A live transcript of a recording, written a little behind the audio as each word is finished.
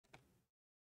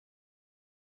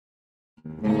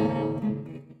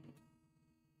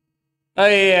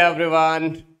Hey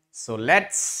everyone, so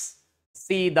let's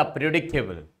see the periodic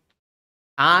table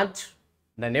and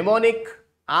the mnemonic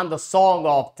and the song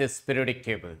of this periodic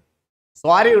table. So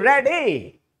are you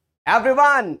ready?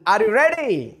 Everyone, are you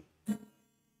ready?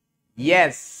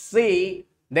 Yes, see,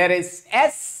 there is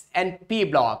S and P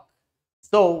block.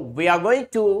 So we are going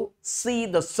to see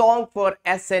the song for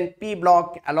S and P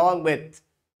block along with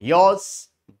yours,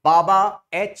 Baba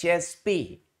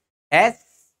HSP. S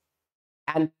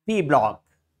and P block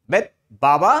with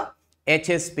Baba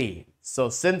HSP. So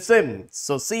Sim.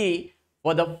 So see,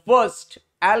 for the first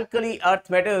alkali earth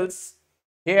metals,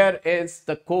 here is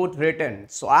the code written.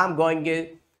 So I'm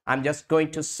just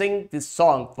going to sing this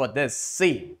song for this.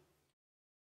 See.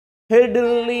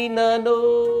 Hiddlina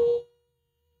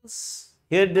knows,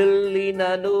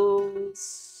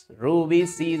 Ruby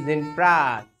sees in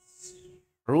France.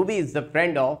 Ruby is the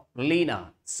friend of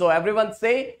Lena. So everyone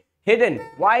say hidden.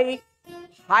 Why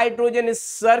hydrogen is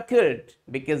circled?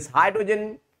 Because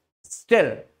hydrogen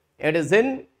still, it is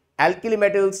in alkali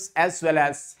metals as well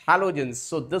as halogens.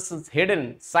 So this is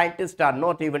hidden. Scientists are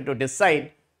not even to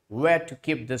decide where to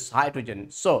keep this hydrogen.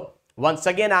 So once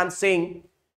again I'm saying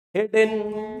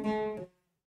hidden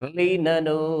Lena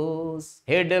knows,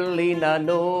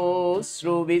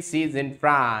 Ruby sees in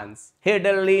France.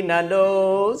 Hidden Lena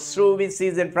knows, Ruby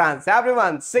sees in France.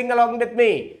 Everyone, sing along with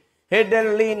me.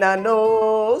 Hidden Lena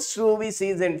knows, Ruby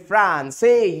sees in France.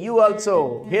 Hey, you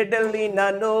also. Hidden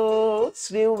Lena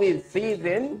knows, Ruby sees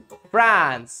in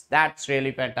France. That's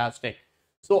really fantastic.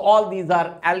 So all these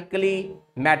are alkali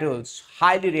metals,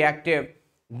 highly reactive.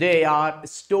 They are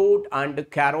stored under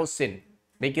kerosene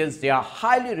because they are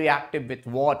highly reactive with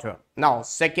water. Now,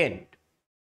 second,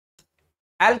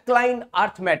 alkaline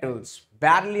earth metals.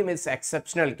 Beryllium is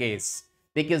exceptional case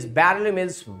because beryllium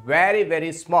is very,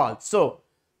 very small. So,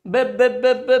 very, very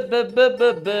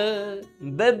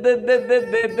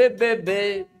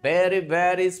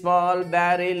small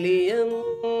beryllium.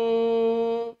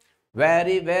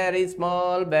 Very, very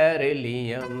small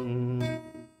beryllium.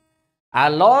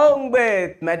 Along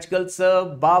with magical sir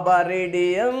Baba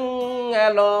radium,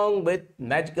 along with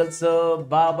magical sir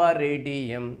Baba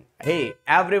radium. Hey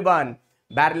everyone,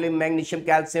 beryllium, magnesium,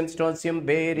 calcium, strontium,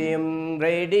 barium,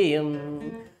 radium,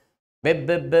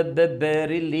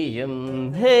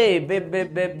 beryllium. Hey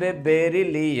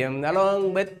beryllium,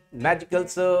 along with magical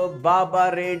sir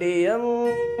Baba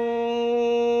radium.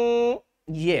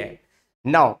 Yeah.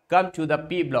 Now come to the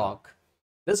P block.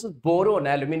 This is boron,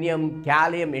 aluminium,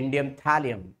 gallium, indium,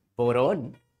 thallium.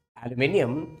 Boron,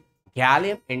 aluminium,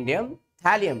 gallium, indium,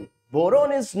 thallium.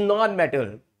 Boron is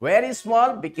non-metal, very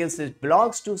small because it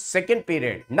belongs to second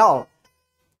period. Now,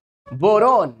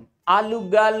 boron,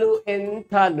 alu-galu in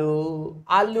thalu,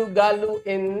 alu-galu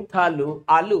in thalu,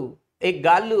 alu, a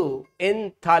galu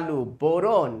in thalu,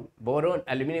 boron,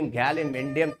 aluminium, gallium,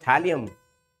 indium, thallium,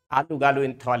 alu-galu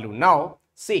in thalu. Now,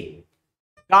 see,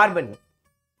 carbon,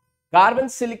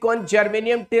 silicon,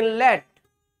 germanium, tin, lead.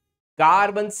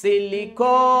 Carbon,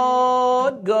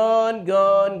 silicon,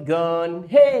 gone.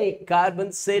 Hey,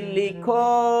 carbon,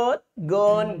 silicon,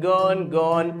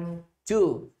 gone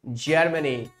to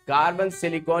Germany. Carbon,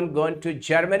 silicon, gone to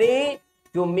Germany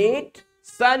to meet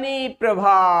Sunny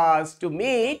Prabhas.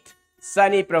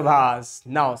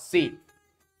 Now, see,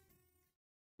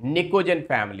 Nicogen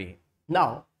family.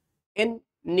 Now, in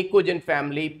Nicogen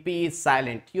family, P is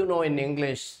silent. You know in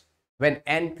English, when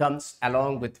N comes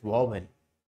along with vowel,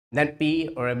 then P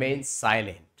remains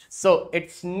silent. So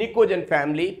it's Nicogen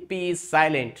family, P is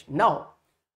silent. Now,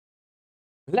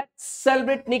 let's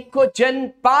celebrate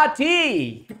Nicogen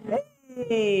party.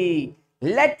 Hey,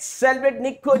 let's celebrate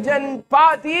Nicogen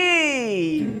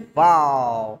party.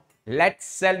 Wow. Let's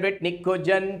celebrate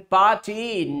Nicogen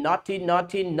party. Naughty.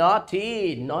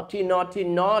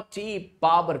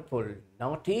 Powerful.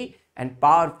 Naughty and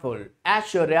powerful.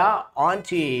 Ashwarya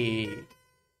auntie.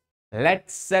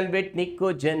 Let's celebrate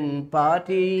Nicogen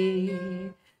party.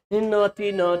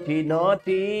 Naughty.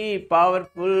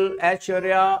 Powerful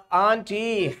Ashwarya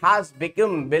auntie has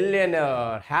become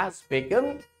billionaire.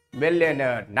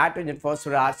 Nitrogen,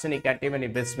 phosphorus, arsenic, antimony,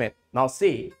 bismuth. Now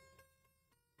see.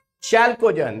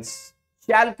 Chalcogens,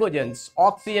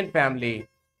 oxygen family.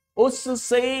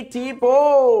 उससे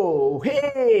tipo,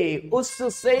 hey,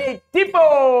 उससे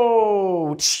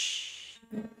tipo,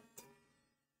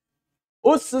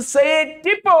 उससे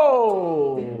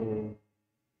tipo.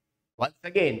 Once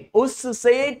again,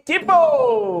 उससे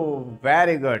tipo.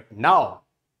 Very good. Now,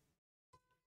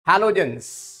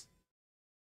 halogens.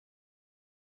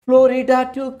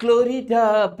 Florida to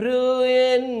Florida,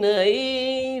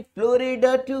 Brunei,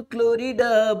 Florida to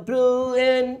Florida, bro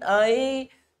and I.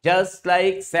 Just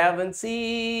like 7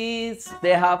 seas,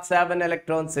 they have 7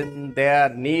 electrons in their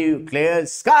nuclear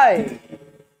sky.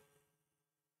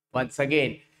 Once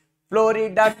again,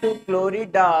 Florida to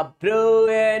Florida, bro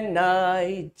and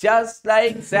I. Just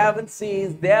like 7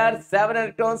 seas, there are 7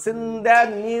 electrons in their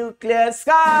nuclear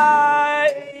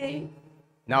sky.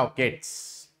 Now,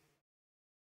 kids,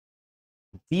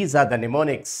 these are the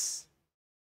mnemonics.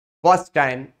 First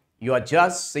time you are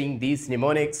just seeing these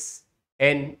mnemonics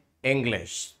in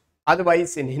English.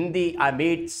 Otherwise, in Hindi, I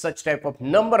made such type of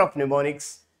number of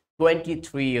mnemonics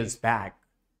 23 years back.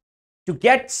 To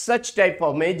get such type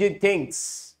of amazing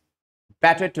things,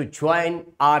 better to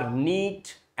join our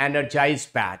NEET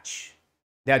Energized batch.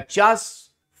 There are just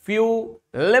few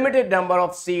limited number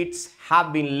of seats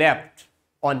have been left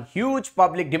on huge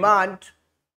public demand.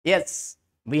 Yes,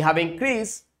 we have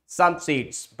increased some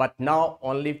seats, but now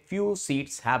only few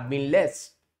seats have been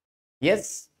less.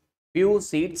 Yes, few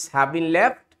seats have been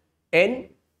left in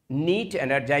NEET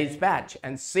Energized batch,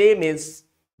 and same is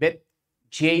with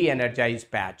JEE Energized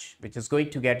batch, which is going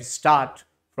to get start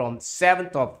from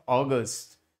 7th of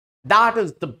August. That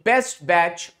is the best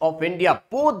batch of India,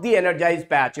 both the Energized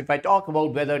batch. If I talk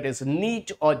about whether it is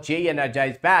NEET or JEE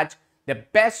Energized batch, the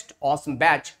best awesome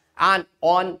batch, and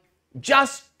on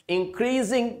just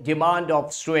increasing demand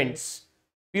of students,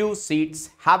 few seats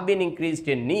have been increased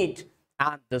in NEET,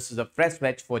 and this is a fresh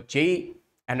batch for JEE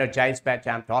Energized batch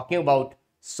I am talking about.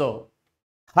 So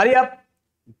hurry up,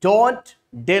 don't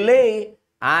delay,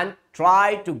 and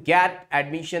try to get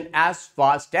admission as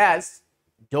fast as.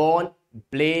 Don't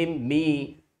blame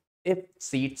me if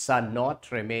seats are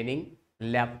not remaining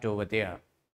left over there.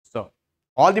 So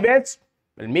all the best.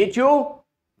 We'll meet you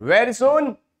very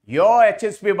soon. Your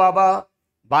HSP Baba.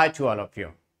 Bye to all of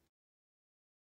you.